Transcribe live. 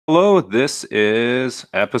Hello, this is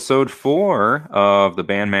episode 4 of the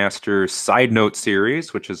Bandmasters Sidenote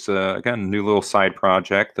series, which is, again, a new little side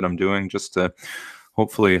project that I'm doing just to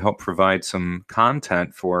hopefully help provide some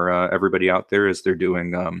content for everybody out there as they're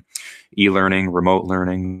doing e-learning, remote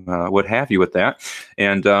learning, what have you with that.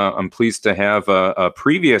 And I'm pleased to have a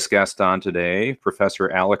previous guest on today,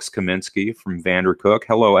 Professor Alex Kaminsky from VanderCook.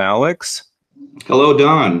 Hello, Alex. Hello,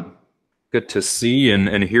 Don. Good to see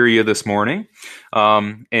and hear you this morning.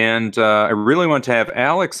 I really want to have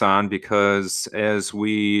Alex on because as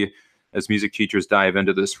music teachers dive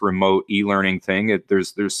into this remote e-learning thing,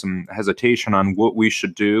 there's some hesitation on what we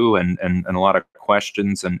should do and a lot of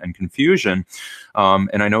questions and confusion.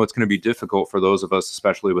 And I know it's going to be difficult for those of us,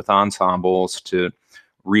 especially with ensembles, to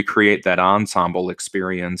recreate that ensemble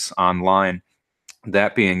experience online.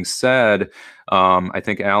 That being said, I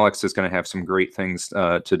think Alex is going to have some great things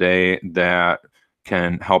today that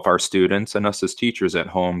can help our students and us as teachers at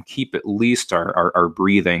home keep at least our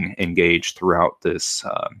breathing engaged throughout this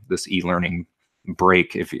e-learning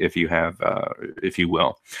break, if you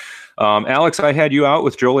will. Alex, I had you out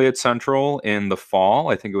with Joliet Central in the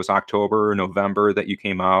fall. I think it was October or November that you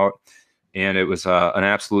came out. And it was an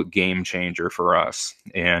absolute game changer for us.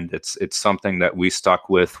 And it's something that we stuck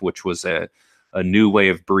with, which was a new way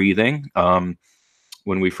of breathing.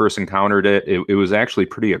 When we first encountered it, it was actually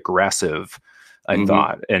pretty aggressive, I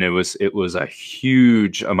thought. And it was a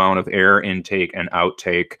huge amount of air intake and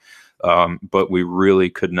outtake, but we really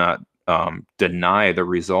could not deny the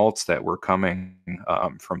results that were coming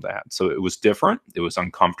from that. So it was different. It was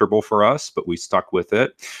uncomfortable for us, but we stuck with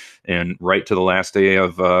it. And right to the last day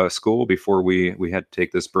of school, before we had to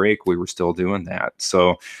take this break, we were still doing that.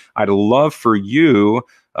 So I'd love for you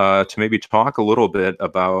to maybe talk a little bit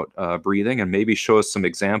about breathing and maybe show us some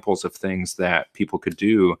examples of things that people could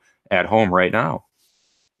do at home right now.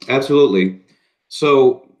 Absolutely.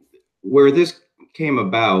 So where this came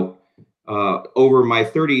about, over my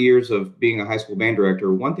 30 years of being a high school band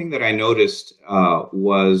director, one thing that I noticed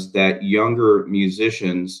was that younger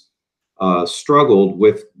musicians struggled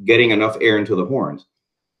with getting enough air into the horns.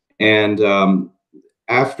 And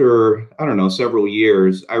after, I don't know, several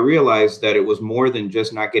years, I realized that it was more than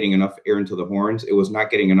just not getting enough air into the horns. It was not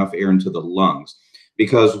getting enough air into the lungs.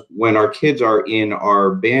 Because when our kids are in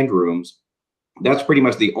our band rooms, that's pretty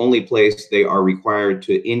much the only place they are required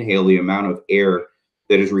to inhale the amount of air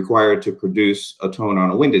that is required to produce a tone on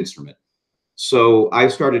a wind instrument. So I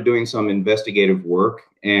started doing some investigative work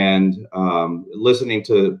and listening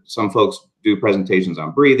to some folks do presentations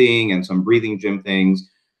on breathing and some breathing gym things.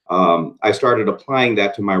 I started applying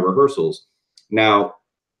that to my rehearsals. Now,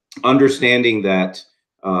 understanding that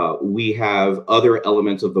we have other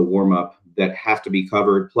elements of the warm-up that have to be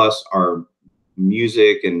covered, plus our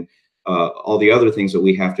music and all the other things that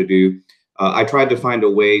we have to do, I tried to find a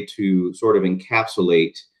way to sort of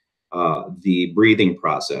encapsulate the breathing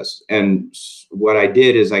process. And what I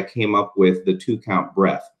did is I came up with the 2-count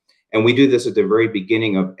breath. And we do this at the very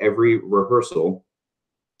beginning of every rehearsal.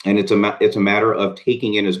 And it's a matter of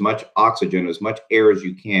taking in as much oxygen, as much air as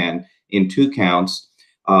you can in 2 counts.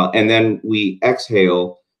 And then we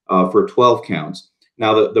exhale for 12 counts.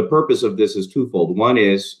 Now, the purpose of this is twofold. One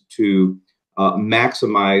is to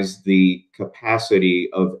maximize the capacity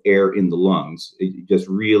of air in the lungs. You just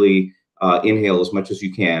really inhale as much as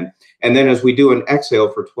you can. And then as we do an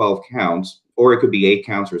exhale for 12 counts, or it could be 8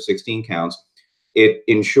 counts or 16 counts, it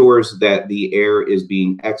ensures that the air is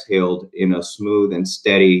being exhaled in a smooth and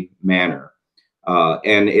steady manner.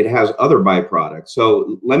 And it has other byproducts.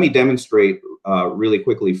 So let me demonstrate really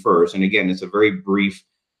quickly first. And again, it's a very brief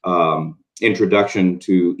introduction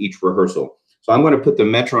to each rehearsal. So I'm going to put the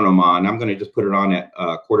metronome on. I'm going to just put it on at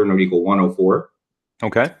quarter note equal 104.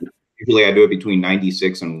 Okay. Usually I do it between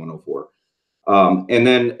 96 and 104. And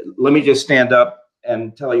then let me just stand up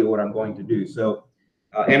and tell you what I'm going to do. So,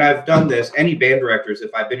 and I've done this, any band directors,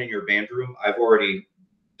 if I've been in your band room, I've already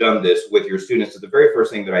done this with your students. It's the very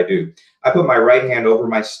first thing that I do. I put my right hand over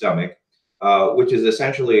my stomach, which is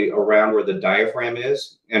essentially around where the diaphragm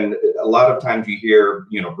is. And a lot of times you hear,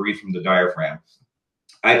 breathe from the diaphragm.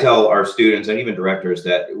 I tell our students and even directors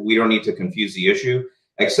that we don't need to confuse the issue,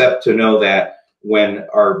 except to know that when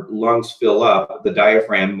our lungs fill up, the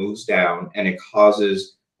diaphragm moves down and it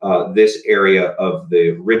causes this area of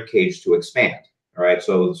the rib cage to expand. All right,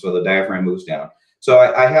 so the diaphragm moves down. So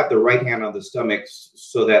I have the right hand on the stomach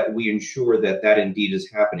so that we ensure that that indeed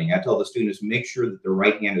is happening. I tell the students, make sure that the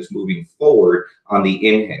right hand is moving forward on the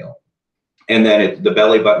inhale. And then the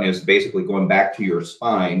belly button is basically going back to your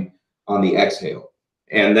spine on the exhale.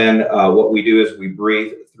 And then what we do is we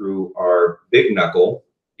breathe through our big knuckle.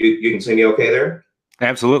 You can see me okay there?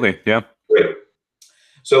 Absolutely, yeah. Great.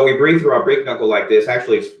 So we breathe through our big knuckle like this.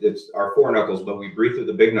 Actually, it's our four knuckles, but we breathe through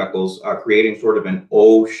the big knuckles, creating sort of an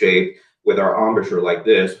O shape with our embouchure like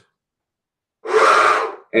this,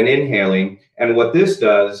 and inhaling. And what this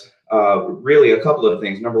does, really a couple of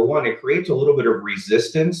things. Number one, it creates a little bit of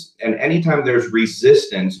resistance. And anytime there's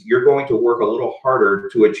resistance, you're going to work a little harder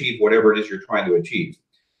to achieve whatever it is you're trying to achieve.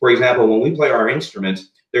 For example, when we play our instruments,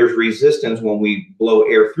 there's resistance when we blow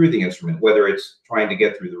air through the instrument, whether it's trying to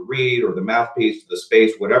get through the reed or the mouthpiece, the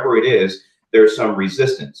space, whatever it is, there's some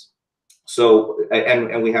resistance. So,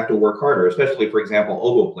 and we have to work harder, especially, for example,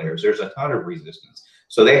 oboe players, there's a ton of resistance.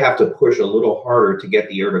 So they have to push a little harder to get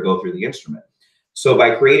the air to go through the instrument. So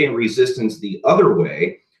by creating resistance the other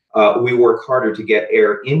way, we work harder to get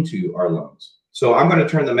air into our lungs. So I'm going to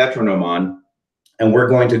turn the metronome on, and we're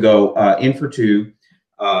going to go in for 2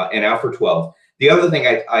 and out for 12. The other thing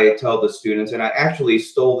I tell the students, and I actually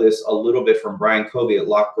stole this a little bit from Brian Covey at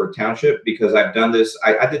Lockport Township, because I've done this,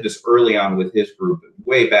 I did this early on with his group,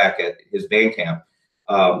 way back at his band camp.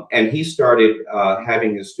 And he started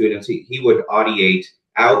having his students, he would audiate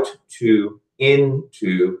out to,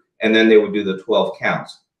 into, and then they would do the 12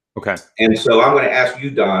 counts. Okay. And so I'm going to ask you,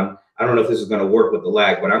 Don, I don't know if this is going to work with the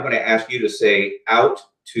lag, but I'm going to ask you to say out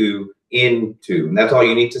to, into, and that's all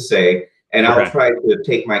you need to say. And I'll try to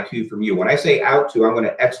take my cue from you. When I say out to, I'm going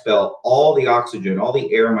to expel all the oxygen, all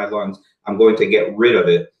the air in my lungs. I'm going to get rid of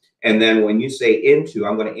it. And then when you say into,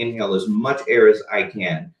 I'm going to inhale as much air as I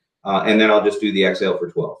can. And then I'll just do the exhale for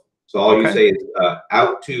 12. So all you say is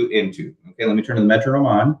out to, into. Okay, let me turn the metronome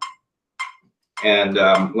on. And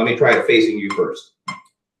let me try it facing you first.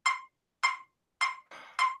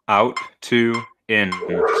 Out to,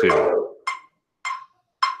 into.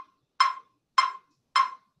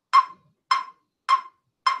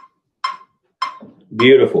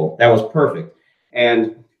 Beautiful. That was perfect.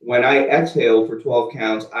 And when I exhale for 12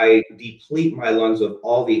 counts, I deplete my lungs of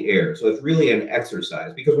all the air. So it's really an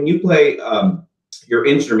exercise, because when you play your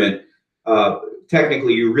instrument,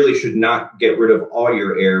 technically you really should not get rid of all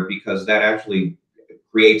your air, because that actually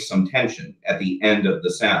creates some tension at the end of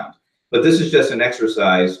the sound. But this is just an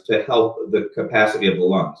exercise to help the capacity of the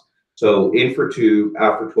lungs. So in for 2,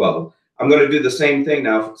 out for 12. I'm going to do the same thing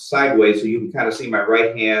now sideways, so you can kind of see my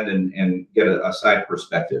right hand and get a side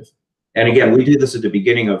perspective. And again, we do this at the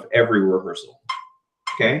beginning of every rehearsal.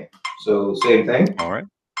 Okay, so same thing. All right.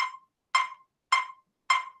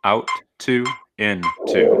 Out to,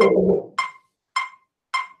 into.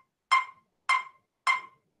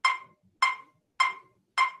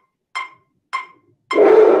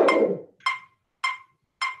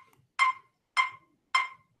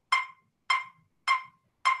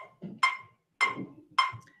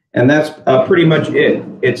 And that's pretty much it.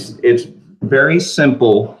 It's very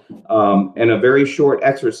simple and a very short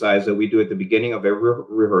exercise that we do at the beginning of every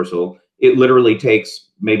rehearsal. It literally takes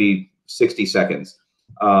maybe 60 seconds.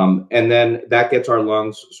 And then that gets our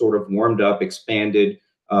lungs sort of warmed up, expanded,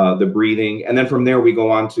 the breathing. And then from there, we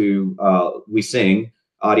go on to, we sing,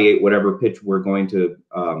 audiate whatever pitch we're going to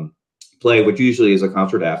play, which usually is a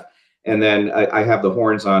concert F. And then I have the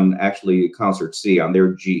horns on actually concert C, on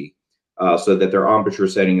their G. So that their embouchure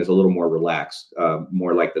setting is a little more relaxed,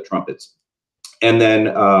 more like the trumpets. And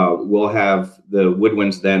then we'll have the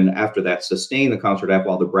woodwinds then after that sustain the concert F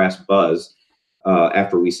while the brass buzz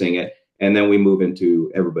after we sing it. And then we move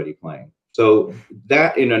into everybody playing. So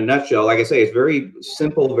that in a nutshell, like I say, it's very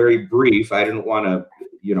simple, very brief. I didn't want to,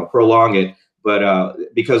 prolong it, but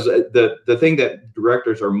because the thing that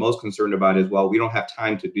directors are most concerned about is, well, we don't have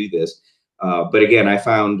time to do this. But again, I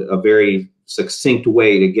found a very succinct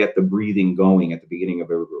way to get the breathing going at the beginning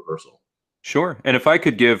of every rehearsal. Sure. And if I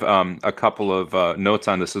could give a couple of notes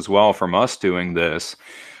on this as well from us doing this.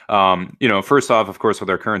 First off, of course, with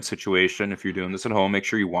our current situation, if you're doing this at home, make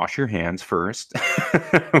sure you wash your hands first.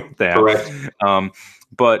 That. Correct.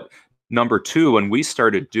 But number 2, when we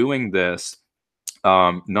started doing this,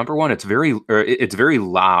 number 1, it's very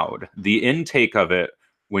loud. The intake of it,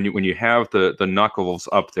 when you have the knuckles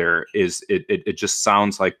up there, it just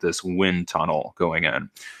sounds like this wind tunnel going in,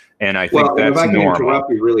 and I think that's normal. If I can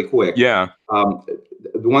interrupt you really quick, yeah.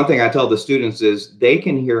 The one thing I tell the students is they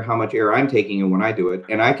can hear how much air I'm taking in when I do it,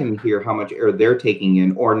 and I can hear how much air they're taking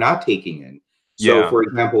in or not taking in. So, for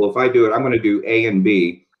example, if I do it, I'm going to do A and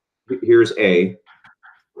B. Here's A,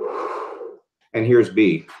 and here's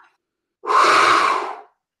B.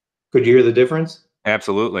 Could you hear the difference?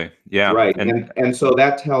 Absolutely. Yeah. Right. And so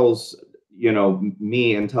that tells,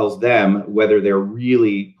 me and tells them whether they're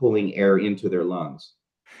really pulling air into their lungs.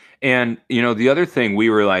 And, the other thing we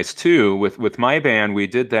realized too, with my band, we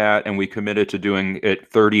did that and we committed to doing it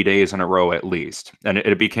 30 days in a row at least. And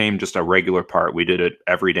it became just a regular part. We did it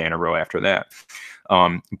every day in a row after that.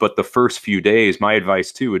 But the first few days, my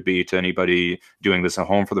advice too would be to anybody doing this at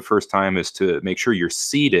home for the first time is to make sure you're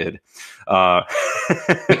seated, uh,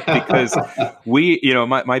 because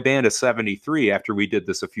my band is 73. After we did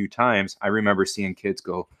this a few times, I remember seeing kids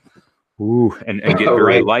go, ooh, and get very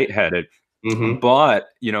Right. lightheaded. Hmm. But,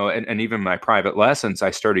 and even my private lessons,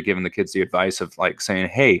 I started giving the kids the advice of like saying,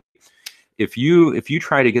 hey, if you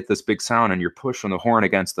try to get this big sound and you're pushing the horn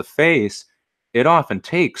against the face, it often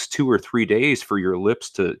takes 2 or 3 days for your lips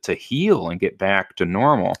to heal and get back to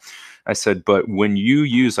normal. I said, but when you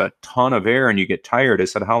use a ton of air and you get tired, I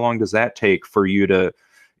said, how long does that take for you to,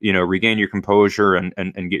 regain your composure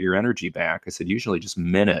and get your energy back? I said, usually just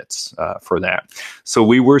minutes for that. So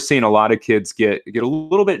we were seeing a lot of kids get a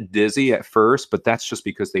little bit dizzy at first, but that's just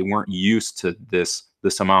because they weren't used to this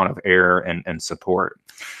amount of air and support.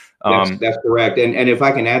 That's correct. And if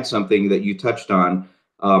I can add something that you touched on,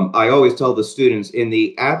 I always tell the students in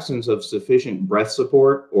the absence of sufficient breath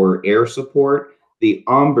support or air support, the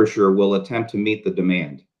embouchure will attempt to meet the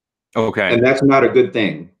demand. Okay. And that's not a good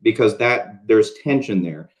thing because there's tension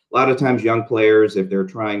there. A lot of times, young players, if they're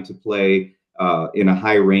trying to play in a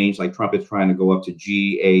high range, like trumpets trying to go up to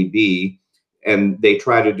G, A, B, and they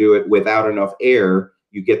try to do it without enough air,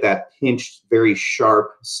 you get that pinched, very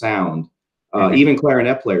sharp sound. Mhm. Even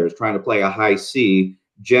clarinet players trying to play a high C,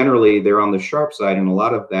 generally they're on the sharp side, and a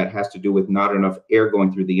lot of that has to do with not enough air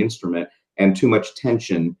going through the instrument and too much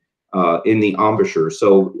tension in the embouchure.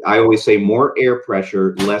 So I always say more air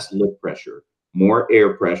pressure, less lip pressure. More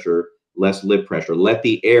air pressure, less lip pressure. Let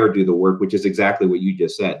the air do the work, which is exactly what you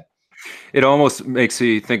just said. It almost makes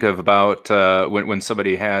you think of about when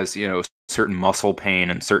somebody has, certain muscle pain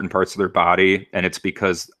in certain parts of their body, and it's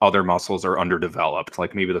because other muscles are underdeveloped.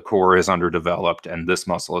 Like maybe the core is underdeveloped, and this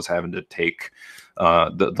muscle is having to take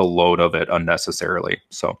the load of it unnecessarily.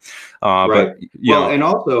 So, Right. but Well, and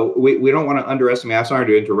also we don't want to underestimate. I'm sorry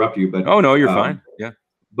to interrupt you, oh no, you're um, fine. Yeah.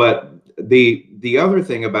 but the other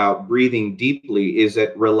thing about breathing deeply is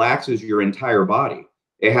it relaxes your entire body.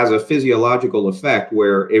 It has a physiological effect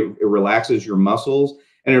where it relaxes your muscles,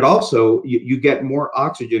 and it also you get more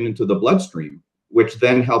oxygen into the bloodstream, which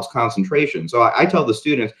then helps concentration. So I tell the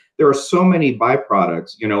students there are so many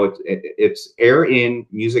byproducts. It's air in,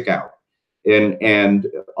 music out, and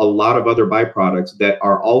a lot of other byproducts that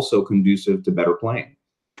are also conducive to better playing.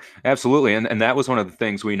 Absolutely. And that was one of the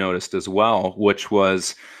things we noticed as well, which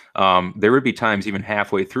was there would be times even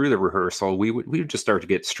halfway through the rehearsal, we would just start to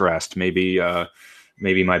get stressed.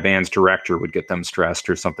 Maybe my band's director would get them stressed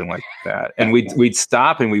or something like that. And we'd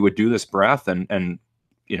stop and we would do this breath and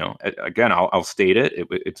again, I'll state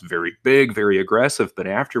it's very big, very aggressive, but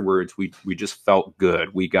afterwards we just felt good.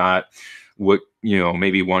 We got what,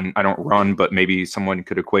 maybe one, I don't run, but maybe someone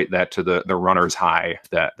could equate that to the runner's high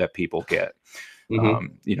that people get, Hmm.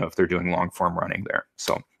 if they're doing long form running there.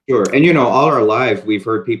 So, Sure. And all our lives, we've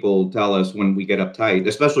heard people tell us when we get uptight,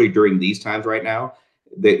 especially during these times right now,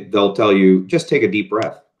 they'll tell you, just take a deep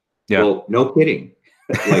breath. yeah. Well, no kidding.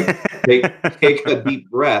 Like take a deep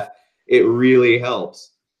breath. It really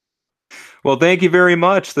helps. Well, thank you very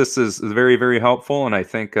much. This is very, very helpful. And I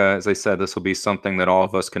think, as I said, this will be something that all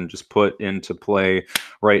of us can just put into play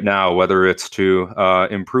right now, whether it's to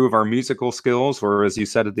improve our musical skills or, as you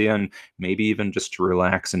said at the end, maybe even just to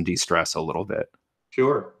relax and de stress a little bit.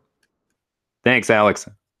 Sure. Thanks, Alex.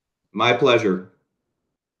 My pleasure.